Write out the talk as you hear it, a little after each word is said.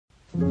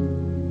Hello,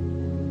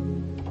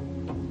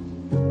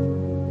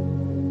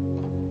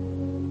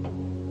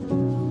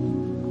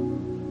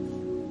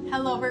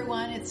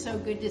 everyone. It's so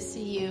good to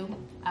see you.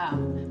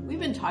 We've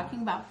been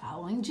talking about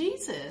following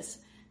Jesus.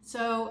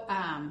 So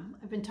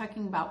I've been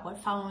talking about what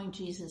following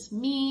Jesus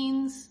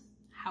means,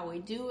 how we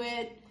do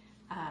it,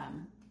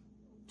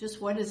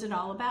 just what is it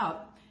all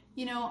about.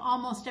 You know,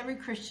 almost every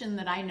Christian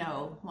that I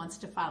know wants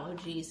to follow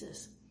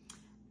Jesus.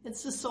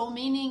 It's the sole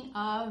meaning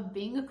of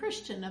being a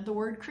Christian, of the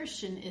word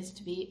Christian, is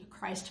to be a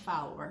Christ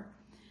follower.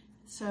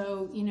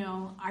 So, you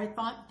know, our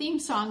theme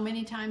song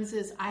many times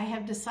is, I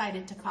have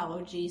decided to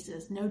follow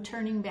Jesus, no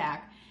turning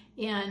back.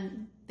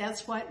 And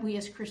that's what we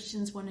as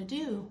Christians want to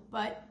do.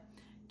 But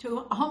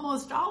to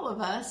almost all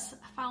of us,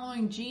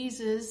 following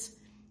Jesus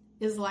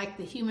is like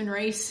the human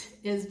race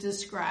is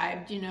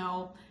described, you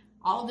know,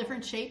 all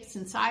different shapes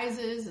and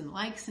sizes and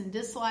likes and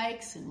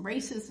dislikes and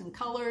races and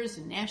colors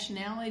and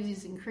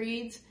nationalities and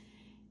creeds.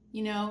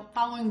 You know,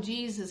 following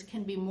Jesus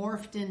can be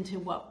morphed into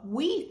what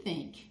we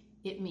think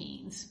it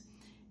means,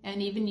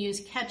 and even use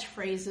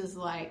catchphrases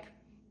like,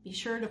 be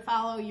sure to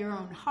follow your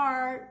own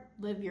heart,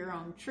 live your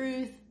own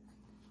truth,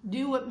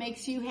 do what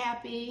makes you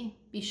happy,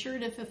 be sure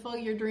to fulfill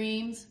your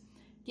dreams,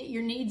 get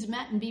your needs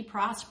met and be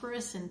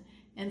prosperous.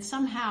 And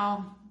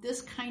somehow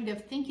this kind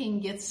of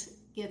thinking gets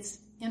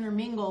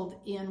intermingled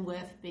in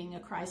with being a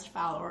Christ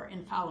follower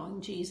and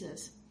following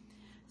Jesus.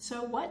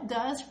 So what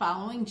does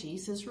following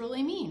Jesus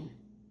really mean?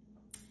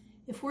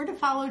 If we're to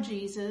follow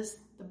Jesus,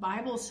 the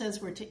Bible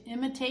says we're to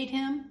imitate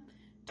him,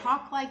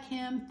 talk like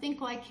him,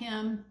 think like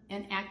him,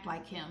 and act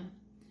like him.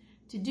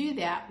 To do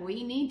that,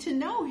 we need to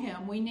know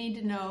him. We need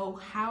to know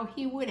how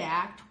he would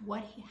act,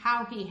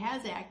 how he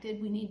has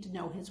acted. We need to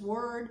know his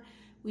word.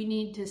 We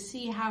need to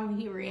see how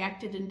he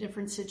reacted in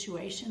different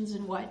situations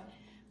and what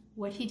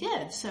he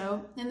did.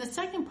 So in the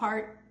second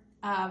part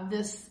of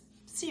this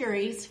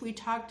series, we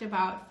talked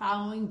about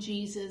following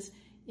Jesus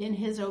in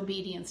his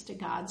obedience to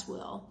God's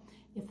will.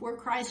 If we're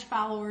Christ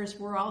followers,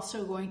 we're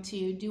also going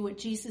to do what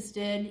Jesus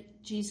did.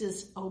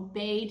 Jesus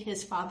obeyed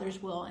his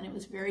Father's will, and it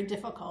was very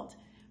difficult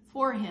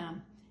for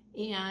him.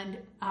 And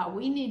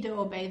we need to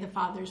obey the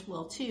Father's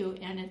will too,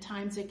 and at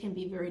times it can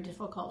be very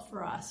difficult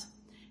for us.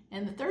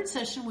 In the third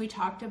session, we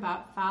talked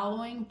about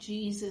following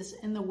Jesus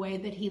in the way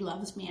that he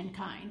loves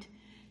mankind.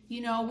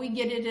 You know, we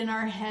get it in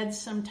our heads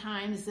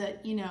sometimes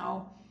that, you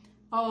know,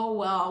 oh,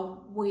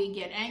 well, we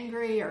get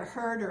angry or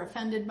hurt or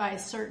offended by a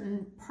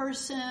certain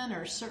person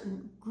or a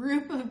certain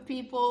group of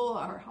people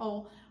or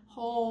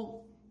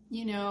whole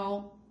you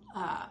know,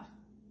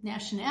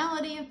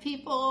 nationality of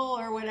people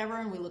or whatever,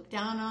 and we look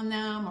down on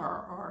them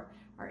or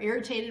are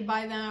irritated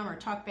by them or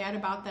talk bad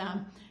about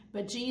them.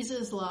 But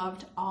Jesus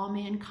loved all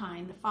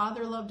mankind. The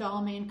Father loved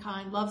all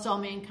mankind, loves all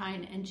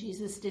mankind, and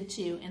Jesus did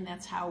too, and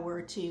that's how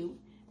we're to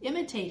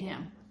imitate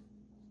him.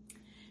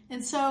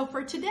 And so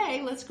for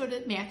today, let's go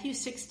to Matthew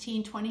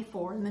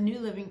 16:24 in the New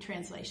Living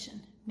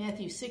Translation.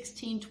 Matthew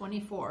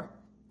 16:24.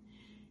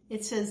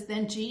 It says,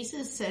 Then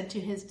Jesus said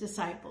to his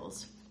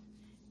disciples,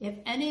 if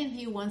any of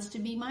you wants to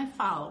be my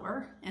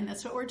follower, and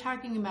that's what we're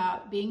talking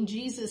about, being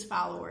Jesus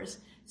followers.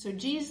 So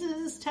Jesus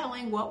is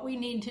telling what we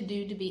need to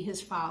do to be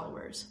his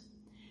followers.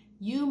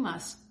 You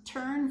must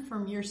turn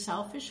from your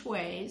selfish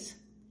ways,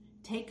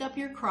 take up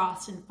your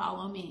cross, and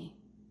follow me.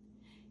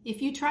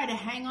 If you try to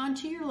hang on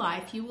to your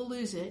life, you will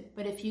lose it.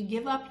 But if you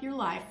give up your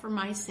life for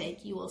my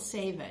sake, you will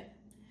save it.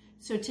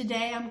 So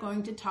today I'm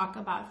going to talk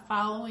about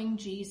following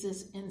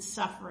Jesus in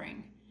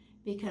suffering.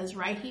 Because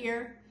right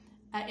here,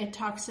 it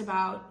talks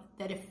about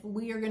that if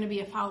we are going to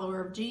be a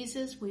follower of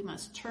Jesus, we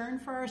must turn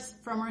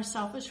from our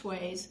selfish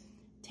ways,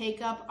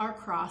 take up our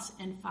cross,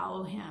 and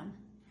follow him.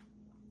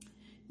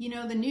 You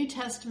know, the New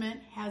Testament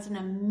has an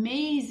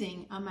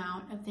amazing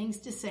amount of things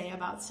to say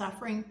about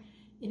suffering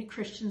in a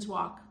Christian's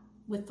walk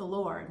with the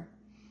Lord.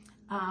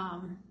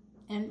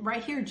 And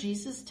right here,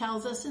 Jesus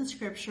tells us in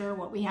Scripture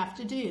what we have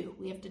to do.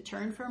 We have to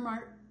turn from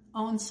our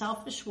own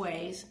selfish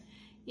ways.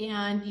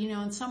 And, you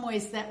know, in some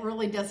ways that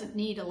really doesn't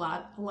need a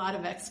lot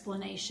of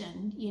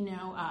explanation, you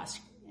know,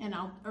 and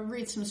I'll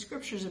read some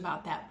scriptures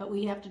about that, but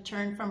we have to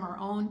turn from our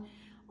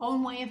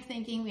own way of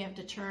thinking. We have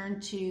to turn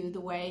to the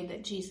way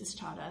that Jesus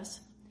taught us.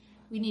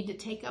 We need to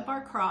take up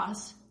our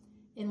cross,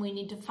 and we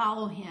need to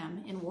follow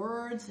him in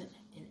words and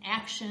in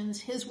actions,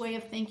 his way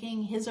of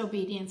thinking, his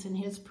obedience, and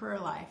his prayer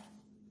life.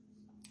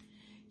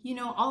 You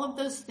know, all of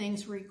those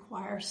things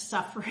require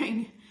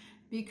suffering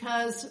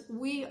because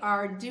we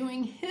are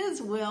doing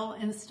his will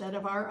instead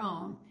of our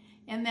own.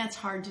 And that's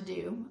hard to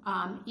do.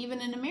 Even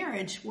in a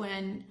marriage,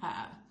 when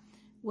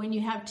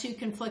you have two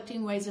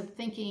conflicting ways of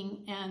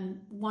thinking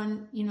and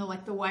one, you know,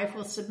 like the wife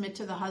will submit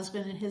to the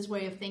husband and his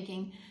way of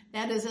thinking,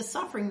 that is a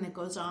suffering that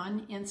goes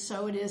on. And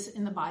so it is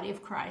in the body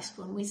of Christ.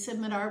 When we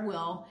submit our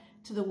will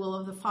to the will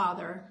of the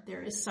Father,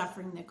 there is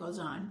suffering that goes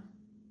on.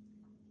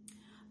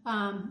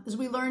 As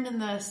we learned in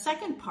the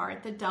second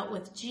part that dealt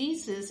with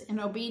Jesus and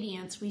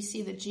obedience, we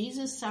see that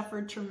Jesus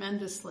suffered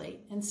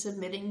tremendously in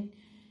submitting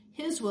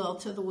his will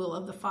to the will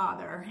of the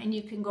Father. And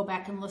you can go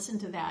back and listen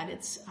to that.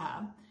 It's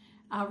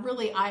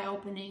really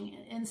eye-opening,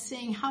 and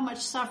seeing how much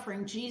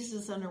suffering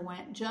Jesus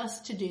underwent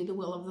just to do the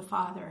will of the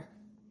Father.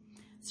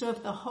 So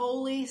if the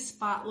holy,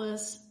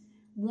 spotless,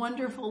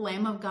 wonderful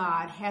Lamb of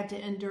God had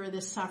to endure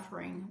this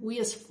suffering, we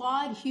as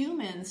flawed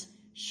humans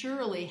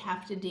surely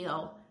have to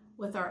deal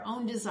with our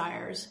own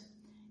desires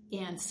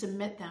and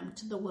submit them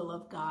to the will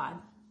of God.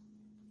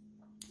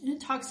 And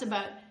it talks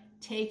about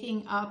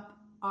taking up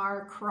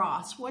our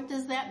cross. What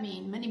does that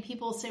mean? Many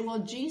people say, well,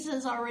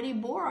 Jesus already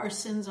bore our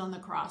sins on the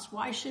cross.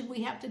 Why should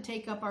we have to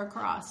take up our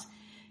cross?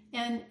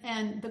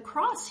 And the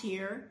cross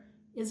here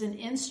is an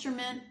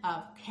instrument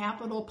of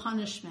capital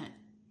punishment.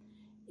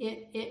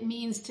 It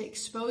means to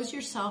expose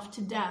yourself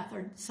to death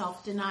or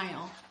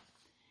self-denial.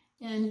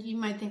 And you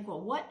might think, well,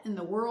 what in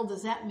the world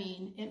does that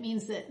mean? It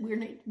means that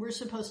we're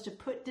supposed to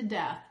put to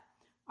death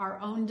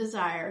our own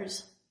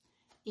desires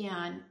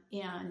and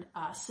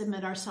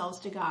submit ourselves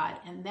to God,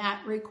 and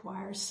that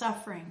requires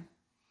suffering.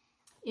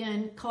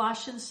 In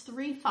Colossians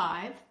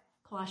 3:5,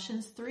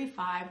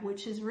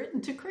 which is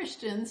written to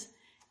Christians,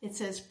 it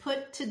says,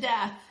 put to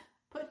death,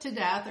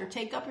 or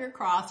take up your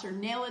cross, or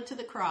nail it to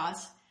the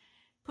cross.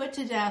 Put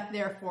to death,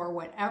 therefore,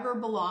 whatever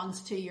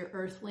belongs to your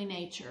earthly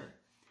nature: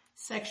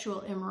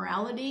 sexual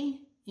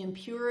immorality,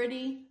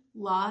 impurity,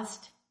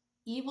 lust,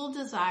 evil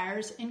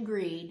desires, and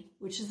greed,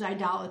 which is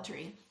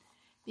idolatry.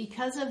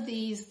 Because of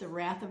these, the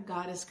wrath of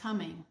God is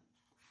coming.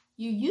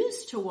 You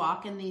used to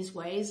walk in these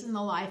ways in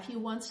the life you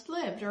once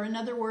lived. Or in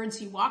other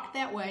words, you walked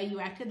that way,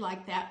 you acted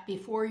like that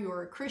before you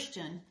were a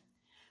Christian.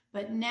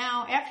 But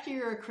now, after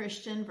you're a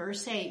Christian,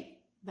 verse 8,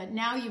 but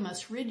now you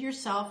must rid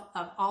yourself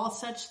of all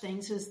such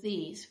things as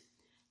these: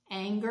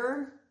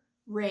 anger,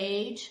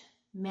 rage,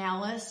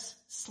 malice,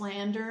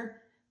 slander,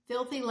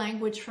 filthy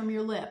language from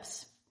your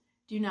lips.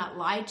 Do not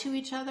lie to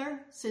each other,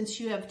 since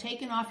you have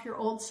taken off your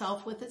old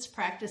self with its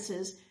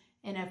practices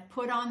and have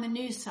put on the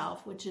new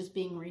self, which is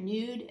being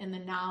renewed in the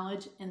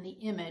knowledge and the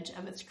image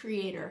of its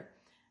creator.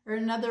 Or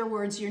in other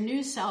words, your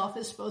new self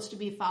is supposed to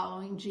be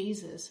following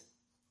Jesus.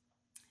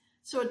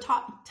 So it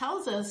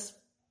tells us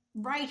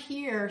right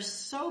here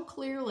so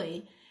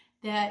clearly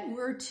that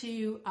we're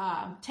to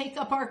take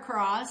up our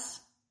cross,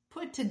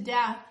 put to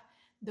death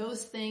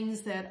those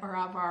things that are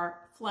of our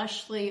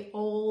fleshly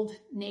old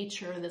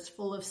nature that's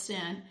full of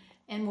sin,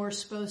 and we're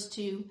supposed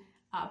to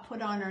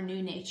put on our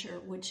new nature,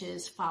 which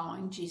is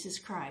following Jesus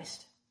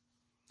Christ.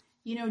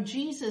 You know,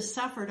 Jesus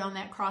suffered on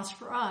that cross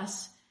for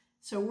us,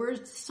 so we're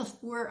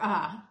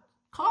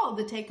called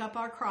to take up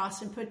our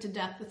cross and put to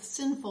death the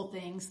sinful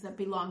things that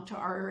belong to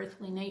our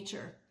earthly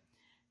nature.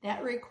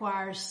 That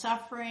requires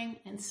suffering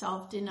and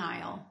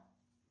self-denial.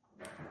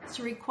 It's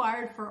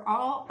required for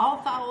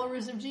all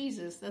followers of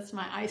Jesus. That's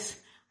my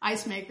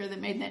ice maker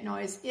that made that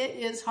noise. It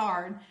is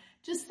hard.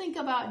 Just think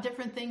about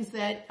different things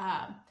that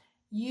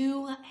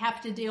you have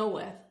to deal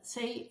with.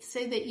 Say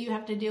that you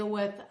have to deal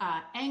with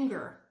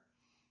anger.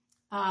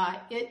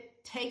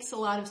 It takes a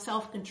lot of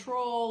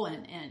self-control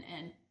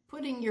and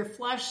putting your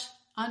flesh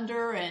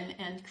under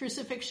and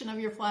crucifixion of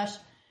your flesh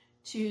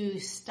to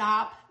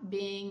stop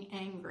being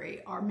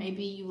angry. Or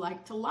maybe you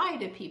like to lie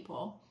to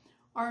people.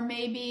 Or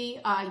maybe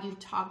you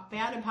talk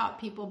bad about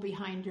people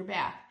behind your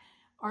back.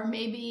 Or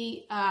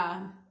maybe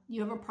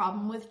you have a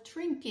problem with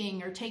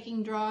drinking or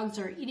taking drugs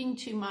or eating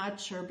too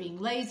much or being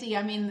lazy.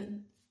 I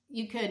mean,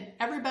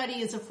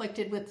 everybody is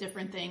afflicted with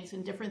different things,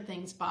 and different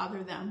things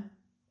bother them.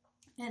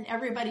 And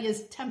everybody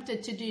is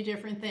tempted to do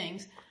different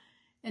things.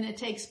 And it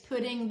takes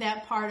putting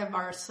that part of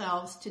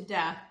ourselves to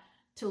death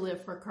to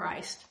live for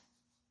Christ.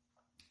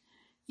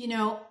 You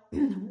know,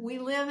 we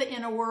live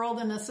in a world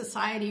and a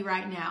society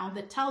right now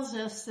that tells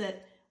us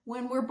that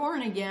when we're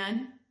born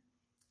again,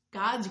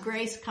 God's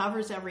grace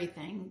covers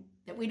everything,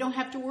 that we don't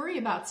have to worry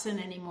about sin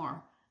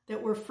anymore,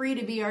 that we're free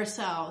to be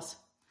ourselves.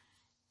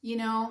 You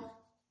know,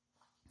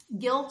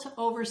 guilt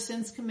over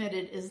sins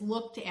committed is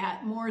looked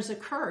at more as a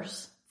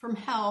curse from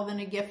hell than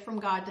a gift from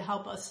God to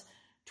help us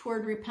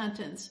toward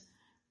repentance.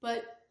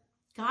 But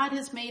God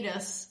has made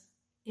us,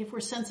 if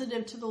we're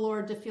sensitive to the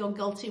Lord, to feel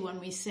guilty when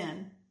we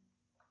sin.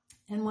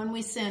 And when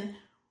we sin,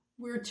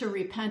 we're to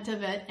repent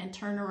of it and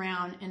turn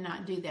around and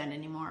not do that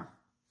anymore.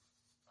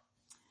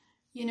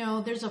 You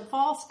know, there's a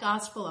false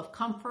gospel of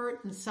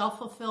comfort and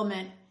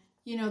self-fulfillment,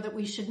 you know, that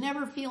we should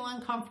never feel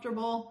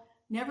uncomfortable,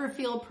 never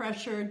feel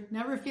pressured,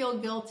 never feel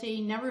guilty,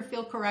 never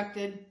feel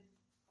corrected.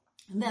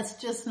 And that's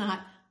just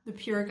not the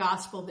pure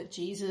gospel that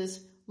Jesus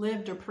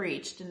lived or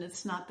preached, and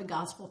it's not the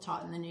gospel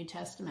taught in the New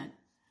Testament.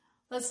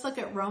 Let's look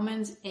at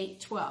Romans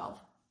 8:12.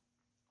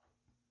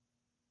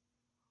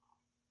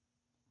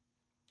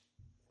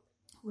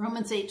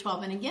 Romans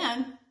 8:12, and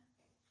again,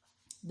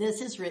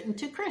 this is written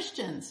to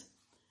Christians.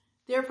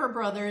 Therefore,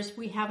 brothers,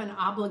 we have an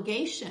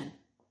obligation,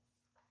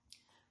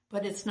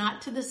 but it's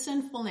not to the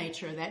sinful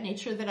nature, that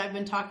nature that I've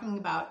been talking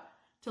about,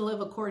 to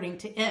live according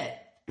to it.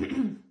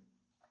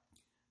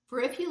 For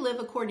if you live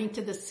according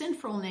to the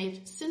sinful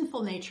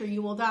nature,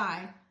 you will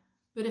die.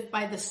 But if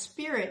by the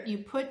Spirit you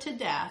put to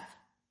death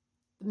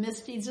the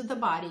misdeeds of the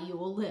body, you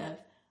will live.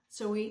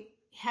 So we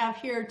have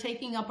here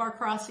taking up our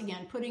cross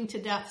again, putting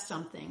to death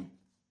something.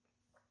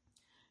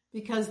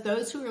 because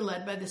those who are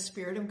led by the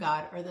Spirit of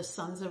God are the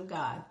sons of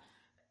God.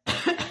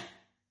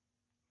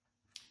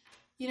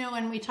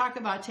 When we talk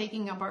about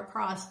taking up our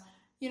cross,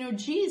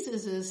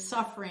 Jesus'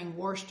 suffering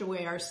washed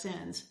away our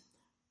sins.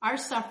 Our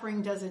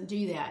suffering doesn't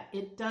do that.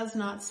 It does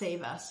not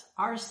save us.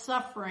 Our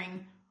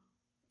suffering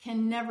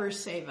can never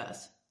save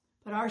us.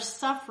 But our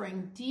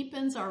suffering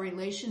deepens our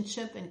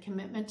relationship and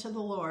commitment to the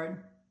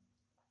Lord.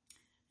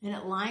 And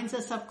it lines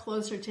us up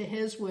closer to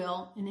His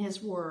will and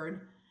His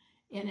word.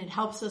 And it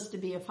helps us to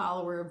be a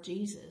follower of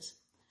Jesus.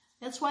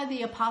 That's why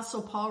the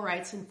Apostle Paul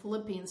writes in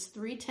Philippians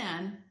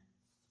 3:10,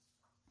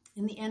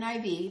 in the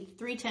NIV,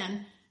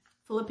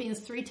 Philippians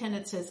 3:10,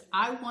 it says,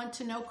 I want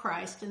to know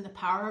Christ and the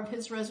power of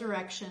His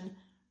resurrection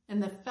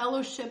and the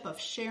fellowship of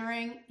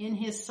sharing in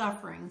His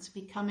sufferings,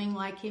 becoming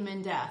like Him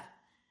in death,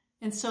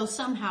 and so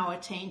somehow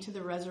attain to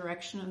the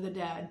resurrection of the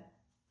dead.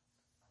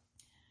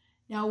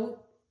 Now,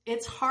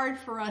 it's hard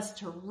for us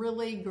to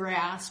really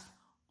grasp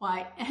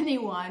why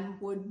anyone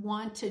would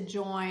want to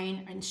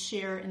join and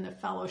share in the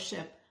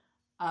fellowship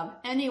of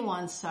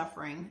anyone's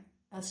suffering,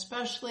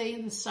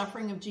 especially the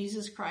suffering of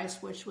Jesus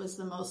Christ, which was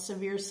the most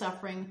severe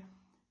suffering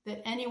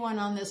that anyone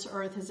on this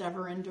earth has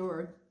ever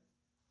endured.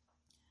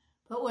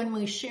 But when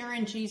we share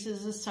in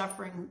Jesus'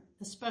 suffering,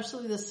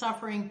 especially the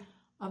suffering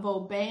of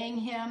obeying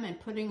Him and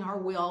taking our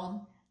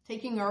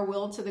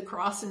will to the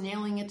cross and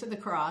nailing it to the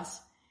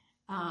cross,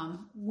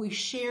 we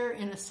share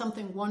in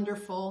something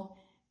wonderful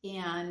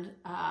and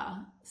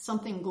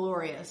something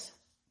glorious.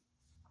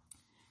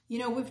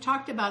 We've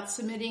talked about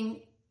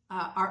submitting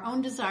our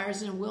own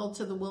desires and will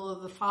to the will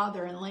of the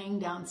Father and laying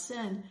down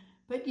sin.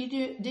 But did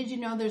you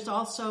know there's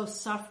also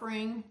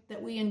suffering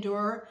that we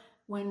endure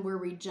when we're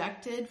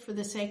rejected for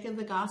the sake of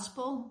the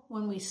gospel,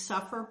 when we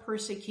suffer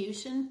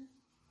persecution?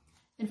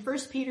 In 1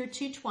 Peter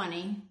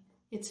 2:20,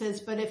 it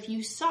says, but if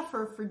you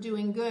suffer for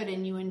doing good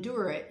and you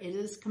endure it, it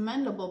is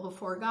commendable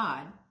before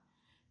God.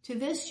 To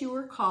this you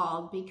were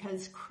called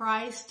because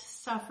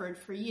Christ suffered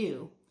for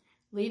you,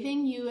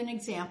 leaving you an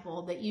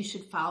example that you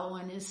should follow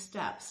in His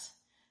steps.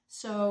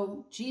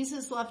 So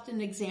Jesus left an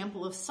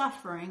example of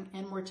suffering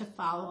and we're to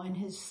follow in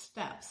His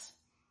steps.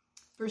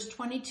 Verse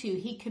 22,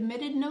 He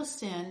committed no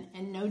sin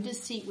and no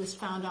deceit was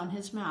found on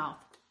His mouth.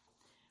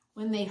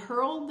 When they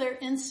hurled their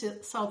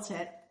insults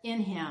at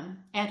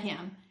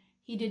Him,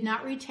 He did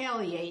not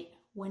retaliate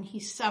when He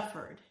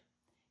suffered.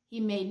 He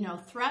made no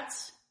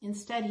threats.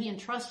 Instead, He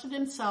entrusted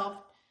Himself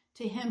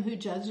to Him who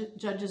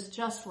judges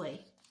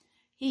justly.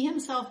 He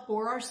Himself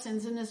bore our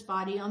sins in His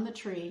body on the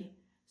tree,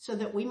 so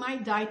that we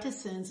might die to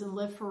sins and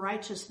live for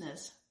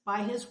righteousness.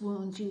 By His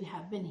wounds you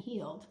have been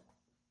healed.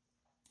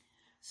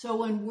 So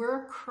when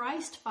we're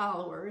Christ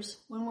followers,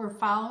 when we're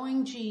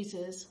following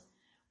Jesus,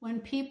 when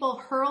people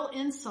hurl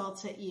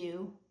insults at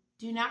you,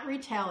 do not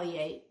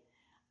retaliate.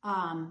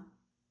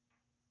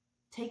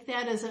 Take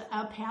that as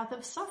a path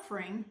of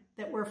suffering,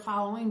 that we're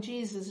following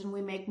Jesus and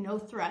we make no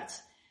threats.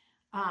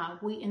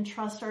 We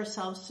entrust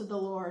ourselves to the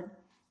Lord.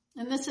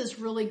 And this is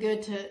really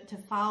good to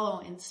follow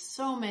in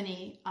so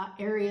many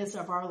areas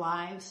of our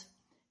lives.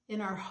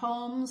 In our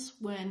homes,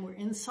 when we're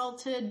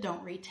insulted,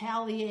 don't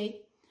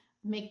retaliate.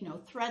 Make no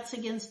threats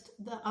against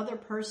the other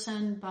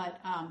person, but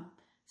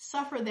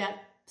suffer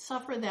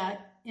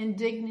that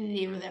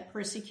indignity or that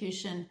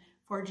persecution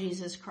for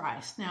Jesus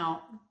Christ.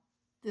 Now,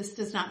 this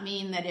does not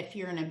mean that if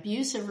you're in an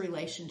abusive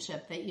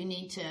relationship that you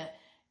need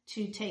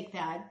to take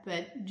that,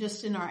 but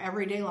just in our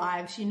everyday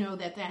lives,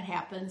 that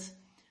happens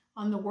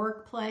on the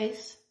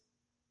workplace,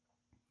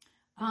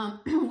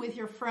 with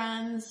your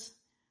friends,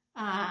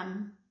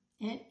 and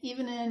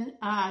even in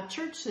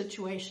church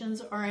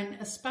situations, or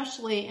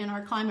especially in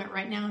our climate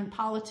right now in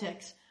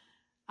politics.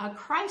 A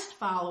Christ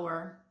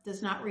follower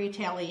does not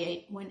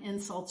retaliate when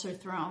insults are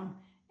thrown,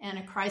 and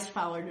a Christ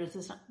follower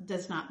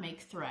does not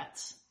make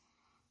threats.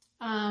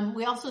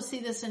 We also see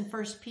this in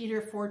 1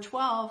 Peter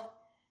 4:12.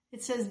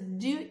 It says,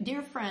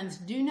 dear friends,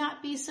 do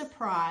not be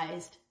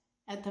surprised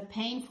at the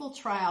painful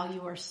trial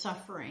you are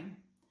suffering.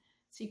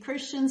 See,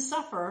 Christians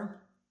suffer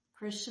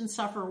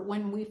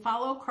when we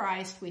follow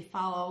Christ, we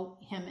follow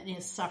Him in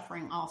His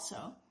suffering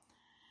also.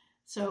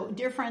 So,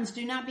 dear friends,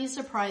 do not be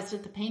surprised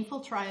at the painful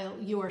trial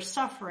you are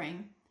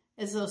suffering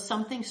as though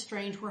something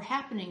strange were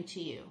happening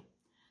to you.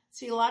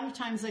 See, a lot of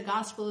times the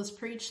gospel is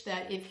preached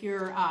that if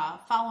you're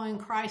following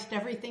Christ,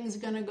 everything's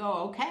going to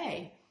go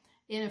okay.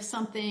 And if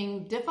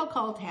something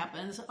difficult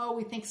happens,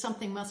 we think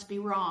something must be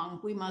wrong.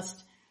 We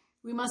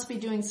must be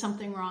doing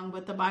something wrong.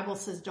 But the Bible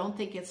says, don't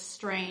think it's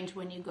strange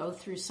when you go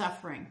through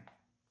suffering.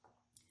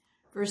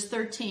 Verse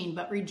 13,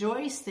 but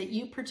rejoice that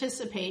you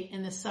participate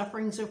in the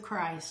sufferings of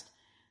Christ,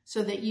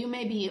 so that you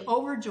may be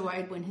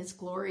overjoyed when His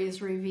glory is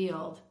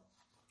revealed.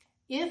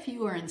 If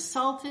you are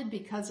insulted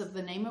because of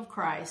the name of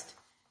Christ,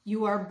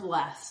 you are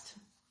blessed.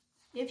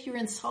 If you're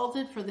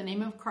insulted for the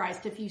name of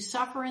Christ, if you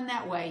suffer in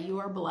that way, you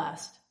are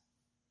blessed.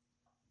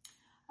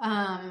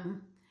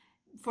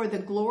 For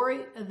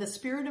the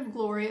Spirit of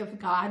glory of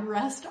God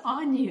rest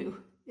on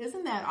you.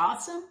 Isn't that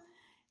awesome?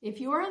 If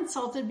you are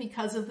insulted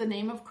because of the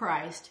name of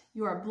Christ,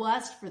 you are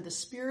blessed, for the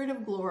Spirit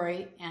of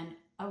glory and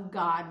of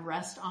God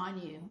rest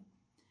on you.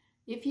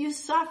 If you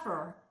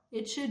suffer,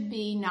 it should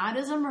be not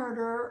as a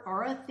murderer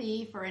or a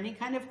thief or any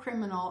kind of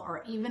criminal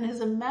or even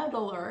as a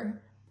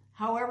meddler.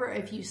 However,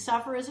 if you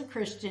suffer as a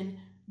Christian,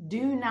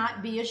 do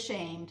not be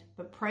ashamed,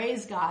 but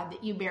praise God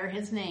that you bear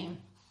his name.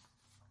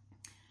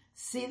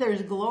 See,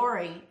 there's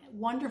glory,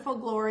 wonderful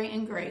glory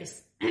and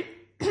grace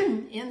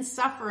in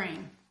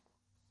suffering.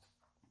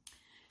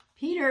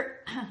 Peter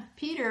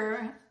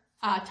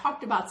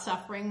talked about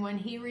suffering when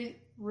he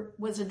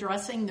was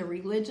addressing the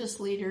religious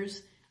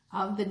leaders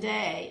of the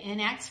day.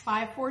 In Acts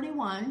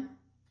 5:41,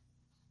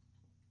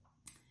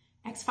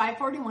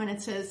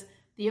 it says,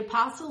 the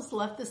apostles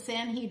left the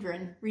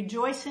Sanhedrin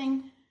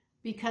rejoicing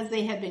because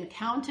they had been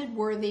counted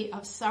worthy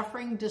of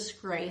suffering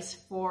disgrace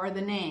for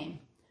the name.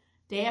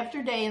 Day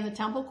after day in the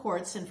temple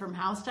courts and from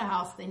house to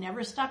house, they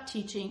never stopped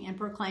teaching and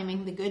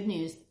proclaiming the good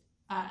news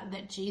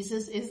that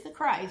Jesus is the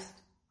Christ.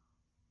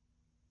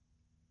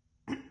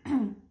 I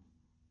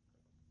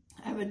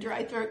have a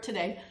dry throat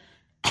today.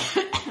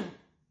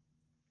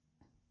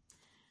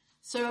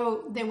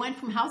 So they went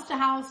from house to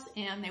house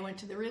and they went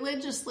to the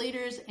religious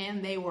leaders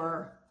and they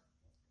were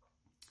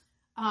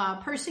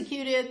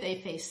persecuted. They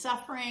faced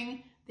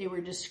suffering. They were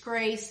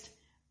disgraced,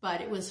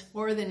 but it was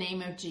for the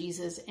name of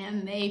Jesus,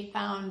 and they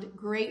found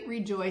great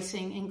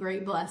rejoicing and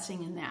great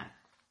blessing in that.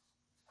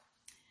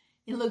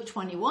 In Luke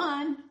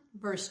 21,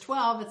 verse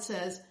 12, it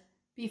says,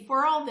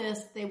 before all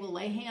this, they will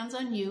lay hands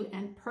on you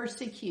and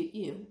persecute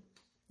you.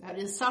 That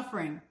is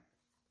suffering.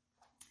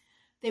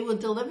 They will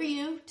deliver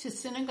you to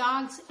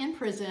synagogues and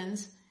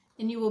prisons,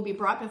 and you will be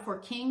brought before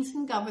kings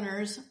and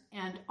governors,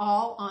 and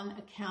all on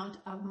account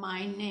of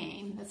my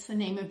name. That's the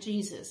name of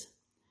Jesus.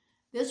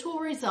 This will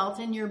result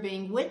in your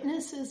being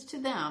witnesses to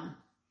them.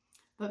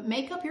 But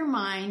make up your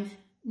mind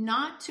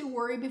not to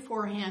worry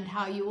beforehand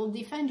how you will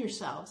defend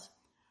yourselves.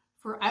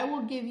 For I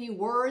will give you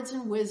words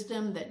and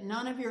wisdom that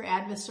none of your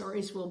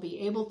adversaries will be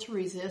able to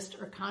resist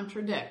or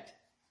contradict.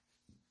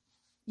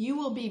 You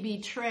will be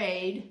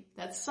betrayed.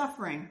 That's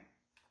suffering.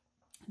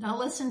 Now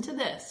listen to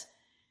this.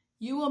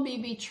 You will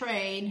be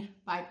betrayed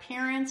by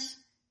parents,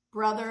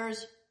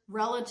 brothers,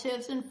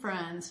 relatives, and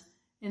friends,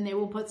 and they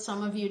will put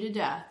some of you to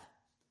death.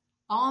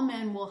 All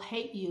men will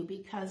hate you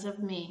because of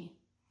me.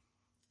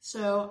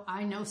 So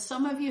I know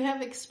some of you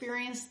have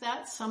experienced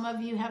that, some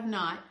of you have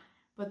not,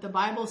 but the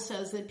Bible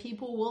says that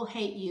people will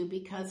hate you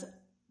because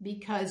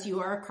you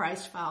are a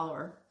Christ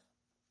follower.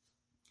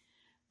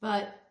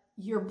 But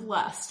you're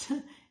blessed.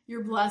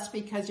 You're blessed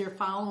because you're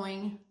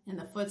following in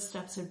the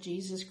footsteps of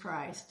Jesus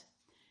Christ.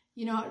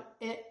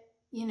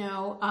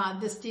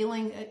 This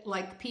dealing,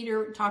 like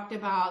Peter talked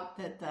about,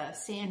 that the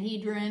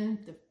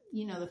Sanhedrin,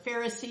 the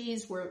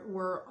Pharisees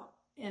were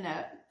in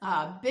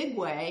a big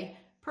way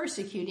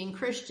persecuting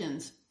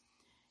Christians.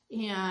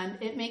 And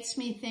it makes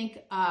me think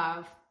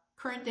of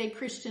current day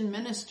Christian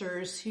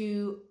ministers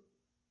who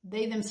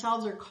they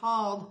themselves are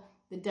called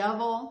the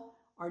devil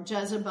or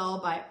Jezebel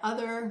by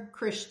other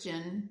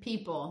Christian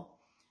people.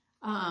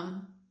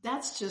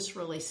 That's just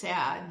really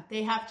sad.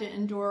 They have to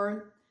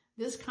endure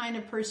this kind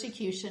of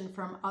persecution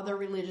from other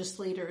religious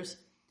leaders.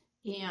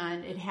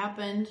 And it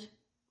happened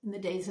in the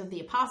days of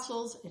the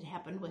apostles. It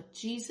happened with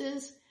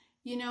Jesus.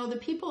 The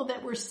people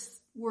that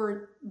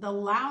were the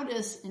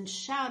loudest in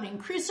shouting,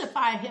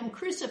 crucify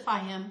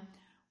him,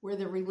 were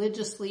the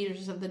religious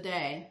leaders of the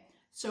day.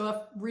 So if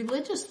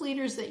religious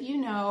leaders that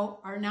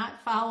are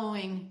not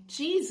following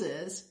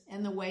Jesus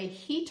and the way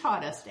he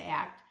taught us to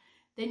act,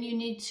 then you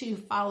need to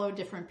find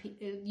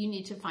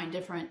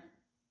different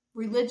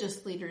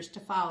religious leaders to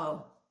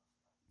follow.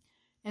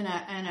 And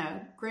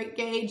a great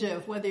gauge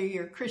of whether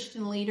your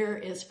Christian leader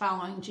is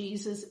following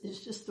Jesus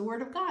is just the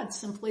Word of God,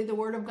 simply the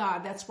Word of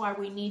God. That's why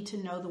we need to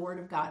know the Word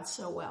of God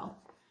so well.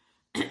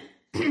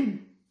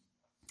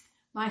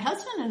 My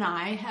husband and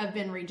I have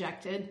been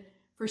rejected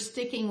for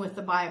sticking with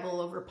the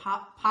Bible over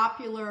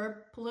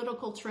popular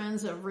political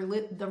trends of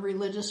the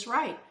religious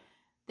right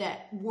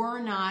that were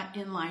not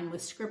in line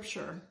with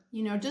Scripture.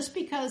 Just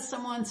because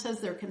someone says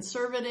they're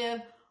conservative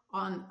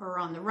on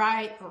the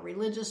right or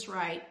religious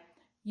right,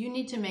 you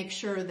need to make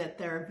sure that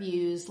their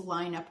views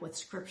line up with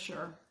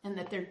Scripture and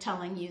that they're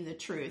telling you the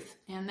truth.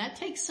 And that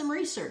takes some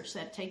research,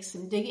 that takes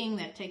some digging,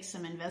 that takes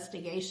some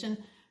investigation,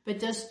 but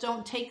just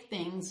don't take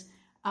things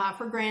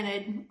for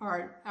granted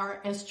or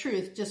as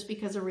truth just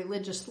because a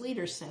religious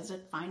leader says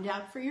it. Find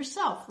out for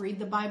yourself. Read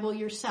the Bible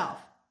yourself.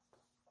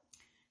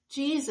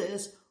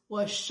 Jesus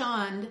was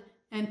shunned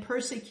and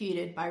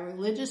persecuted by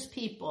religious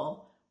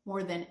people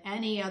more than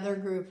any other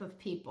group of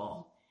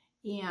people.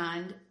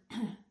 And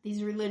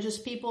these religious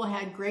people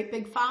had great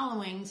big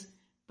followings,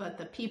 but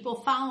the people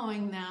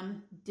following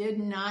them did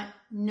not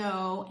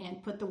know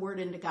and put the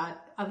word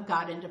of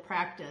God into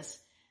practice.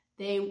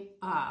 They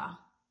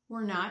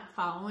were not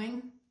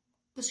following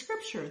the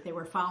Scripture. They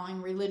were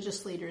following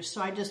religious leaders.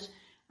 So I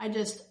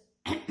just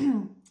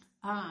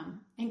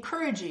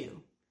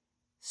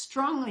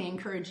strongly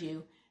encourage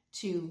you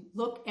to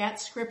look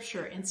at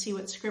Scripture and see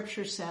what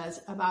Scripture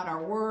says about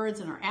our words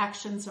and our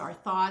actions, our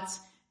thoughts,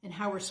 and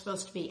how we're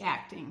supposed to be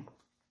acting.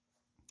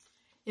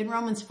 In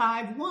Romans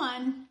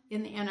 5:1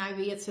 in the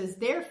NIV, it says,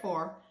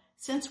 therefore,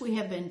 Since we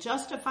have been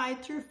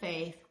justified through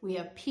faith, we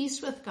have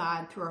peace with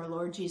God through our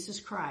Lord Jesus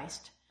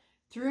Christ,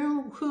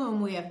 through whom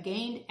we have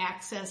gained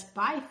access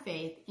by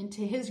faith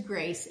into his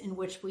grace in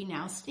which we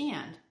now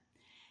stand.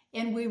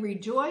 And we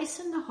rejoice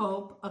in the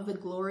hope of the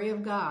glory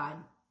of God.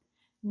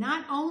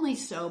 Not only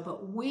so,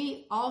 but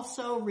we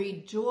also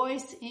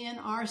rejoice in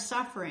our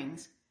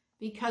sufferings,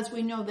 because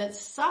we know that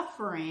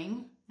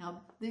suffering,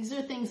 now these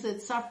are things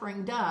that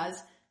suffering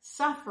does,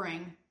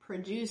 suffering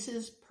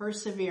produces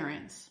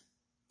perseverance.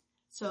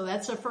 So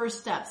that's the first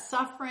step.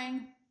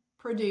 Suffering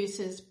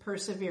produces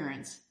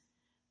perseverance.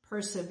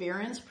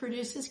 Perseverance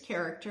produces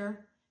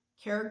character.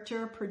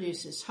 Character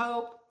produces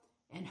hope.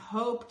 And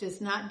hope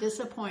does not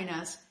disappoint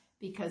us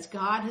because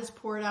God has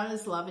poured out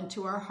his love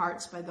into our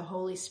hearts by the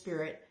Holy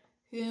Spirit,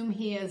 whom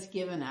he has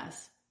given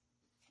us.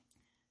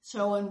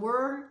 So when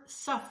we're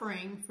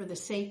suffering for the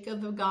sake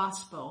of the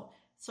gospel,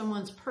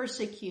 someone's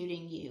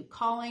persecuting you,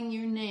 calling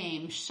your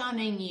name,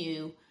 shunning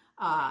you,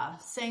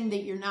 saying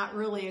that you're not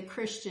really a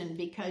Christian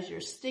because you're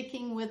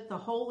sticking with the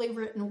holy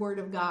written word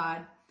of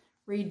God,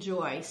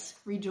 rejoice.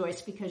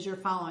 Rejoice because you're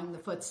following the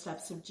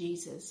footsteps of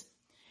Jesus.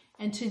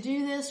 And to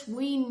do this,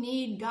 we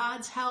need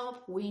God's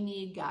help. We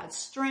need God's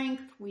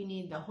strength. We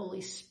need the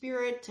Holy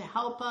Spirit to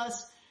help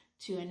us,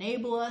 to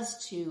enable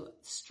us, to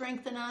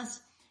strengthen us.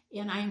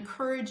 And I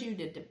encourage you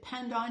to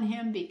depend on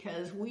him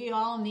because we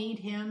all need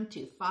him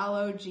to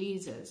follow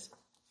Jesus.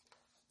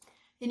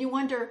 And you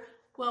wonder,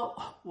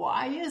 well,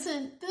 why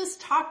isn't this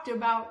talked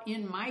about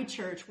in my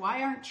church?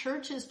 Why aren't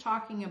churches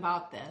talking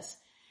about this?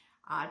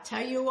 I'll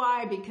tell you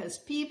why, because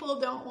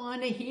people don't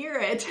want to hear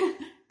it.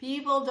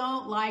 People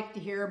don't like to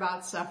hear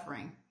about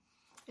suffering.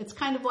 It's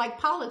kind of like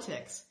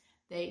politics.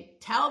 They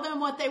tell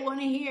them what they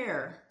want to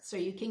hear so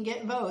you can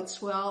get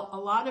votes. Well, a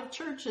lot of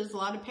churches, a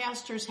lot of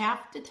pastors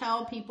have to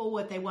tell people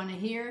what they want to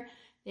hear.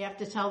 They have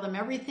to tell them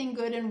everything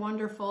good and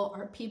wonderful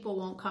or people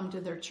won't come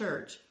to their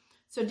church.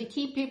 So to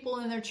keep people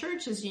in their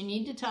churches, you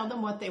need to tell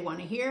them what they want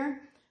to hear.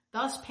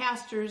 Thus,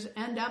 pastors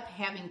end up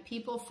having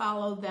people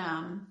follow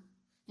them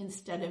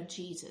instead of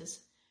Jesus.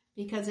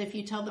 Because if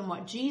you tell them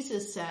what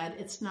Jesus said,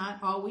 it's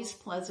not always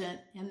pleasant,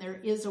 and there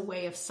is a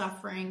way of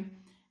suffering.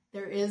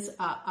 There is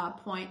a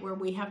point where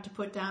we have to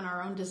put down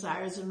our own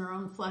desires and our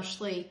own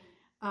fleshly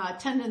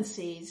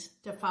tendencies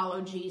to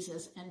follow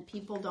Jesus, and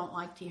people don't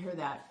like to hear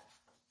that.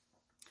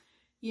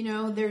 You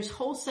know, there's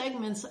whole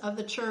segments of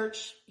the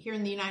church here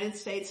in the United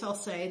States, I'll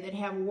say, that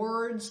have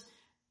words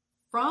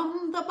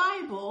from the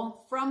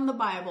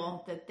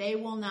Bible that they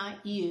will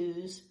not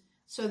use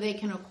so they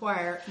can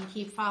acquire and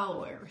keep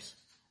followers.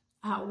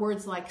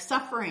 Words like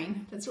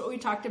suffering, that's what we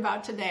talked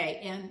about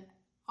today. And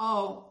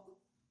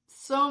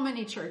so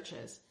many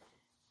churches.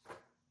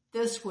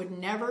 This would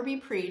never be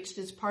preached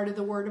as part of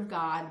the Word of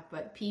God,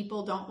 but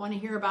people don't want to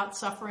hear about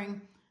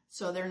suffering,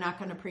 so they're not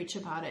going to preach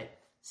about it.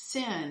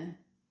 Sin,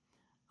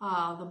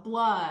 the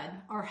blood,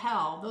 or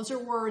hell, those are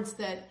words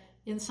that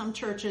in some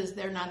churches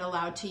they're not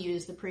allowed to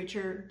use. The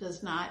preacher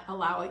does not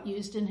allow it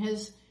used in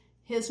his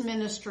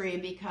ministry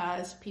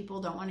because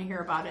people don't want to hear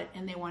about it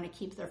and they want to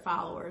keep their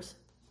followers.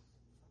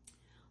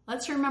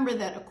 Let's remember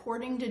that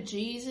according to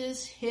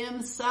Jesus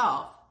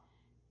himself,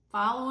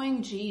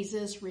 following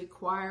Jesus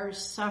requires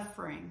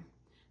suffering.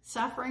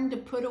 Suffering to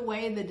put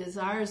away the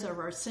desires of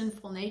our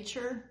sinful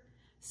nature,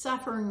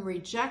 suffering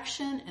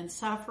rejection, and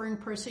suffering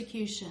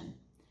persecution.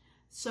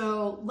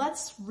 So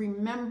let's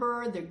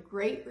remember the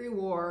great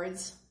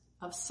rewards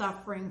of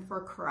suffering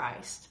for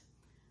Christ.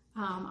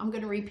 I'm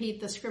going to repeat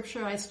the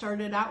scripture I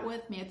started out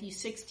with, Matthew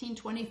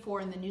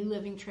 16:24 in the New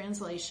Living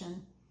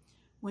Translation.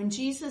 Then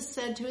Jesus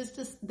said to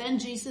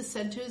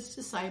his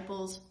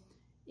disciples,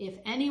 "If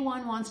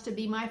anyone wants to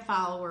be my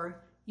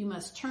follower, you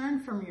must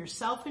turn from your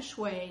selfish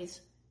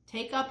ways,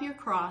 take up your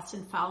cross,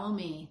 and follow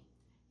me.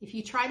 If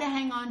you try to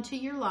hang on to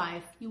your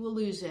life, you will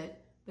lose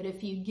it. But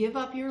if you give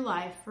up your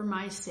life for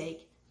my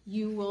sake,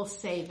 you will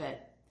save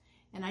it."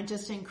 And I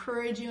just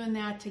encourage you in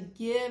that to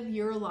give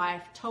your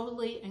life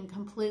totally and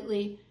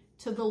completely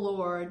to the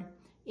Lord.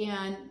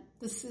 And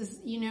this is,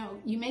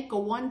 you make a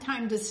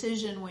one-time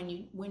decision when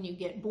you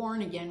get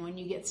born again, when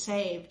you get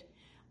saved.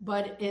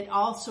 But it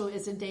also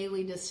is a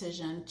daily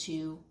decision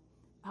to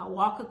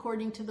walk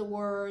according to the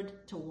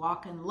Word, to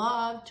walk in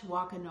love, to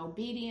walk in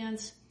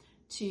obedience,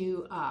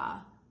 to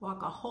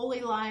walk a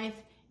holy life.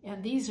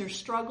 And these are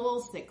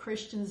struggles that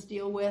Christians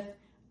deal with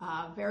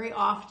very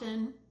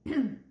often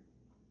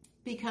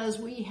because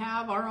we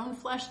have our own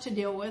flesh to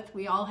deal with.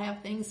 We all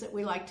have things that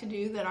we like to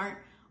do that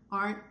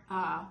aren't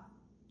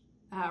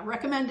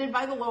recommended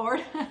by the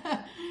Lord.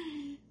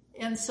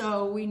 And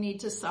so we need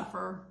to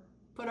suffer,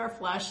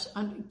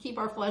 keep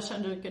our flesh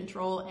under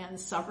control and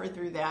suffer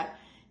through that.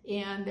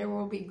 And there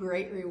will be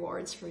great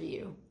rewards for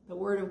you. The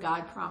Word of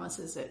God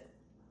promises it.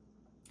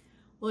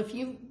 Well, if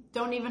you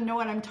don't even know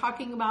what I'm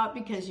talking about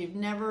because you've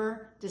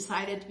never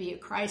decided to be a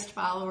Christ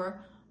follower,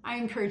 I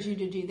encourage you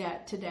to do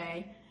that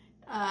today.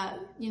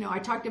 I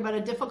talked about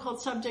a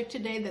difficult subject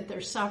today, that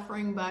they're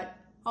suffering, but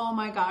oh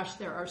my gosh,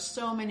 there are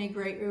so many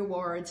great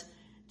rewards.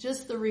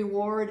 Just the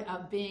reward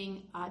of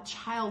being a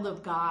child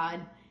of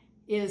God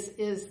is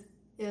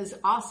is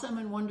awesome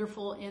and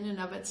wonderful in and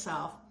of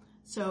itself.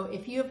 So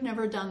if you have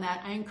never done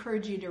that, I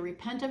encourage you to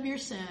repent of your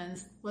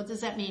sins. What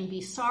does that mean?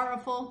 Be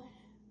sorrowful,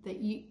 that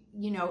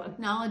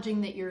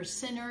acknowledging that you're a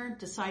sinner,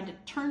 decide to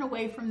turn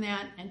away from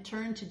that and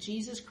turn to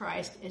Jesus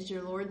Christ as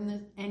your Lord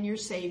and your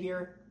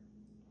Savior,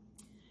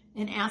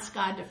 and ask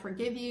God to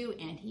forgive you,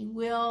 and He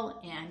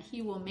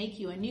will make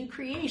you a new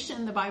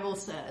creation, the Bible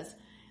says.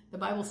 The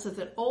Bible says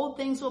that old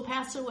things will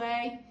pass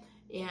away,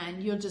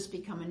 and you'll just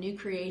become a new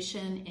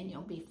creation, and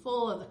you'll be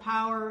full of the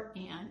power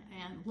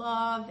and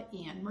love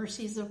and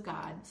mercies of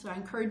God. So I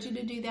encourage you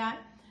to do that.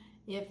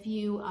 If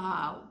you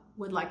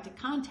would like to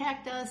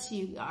contact us,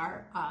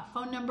 our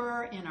phone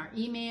number and our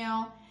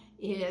email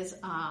is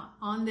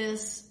on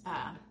this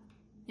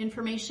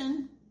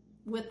information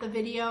with the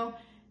video.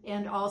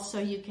 And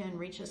also you can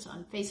reach us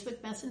on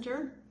Facebook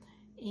Messenger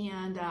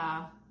and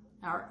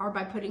or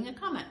by putting a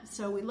comment.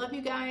 So we love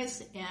you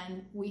guys,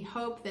 and we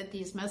hope that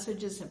these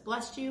messages have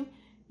blessed you.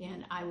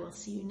 And I will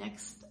see you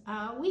next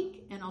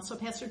week. And also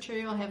Pastor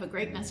Terry will have a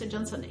great message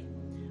on Sunday.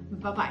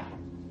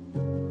 Bye-bye.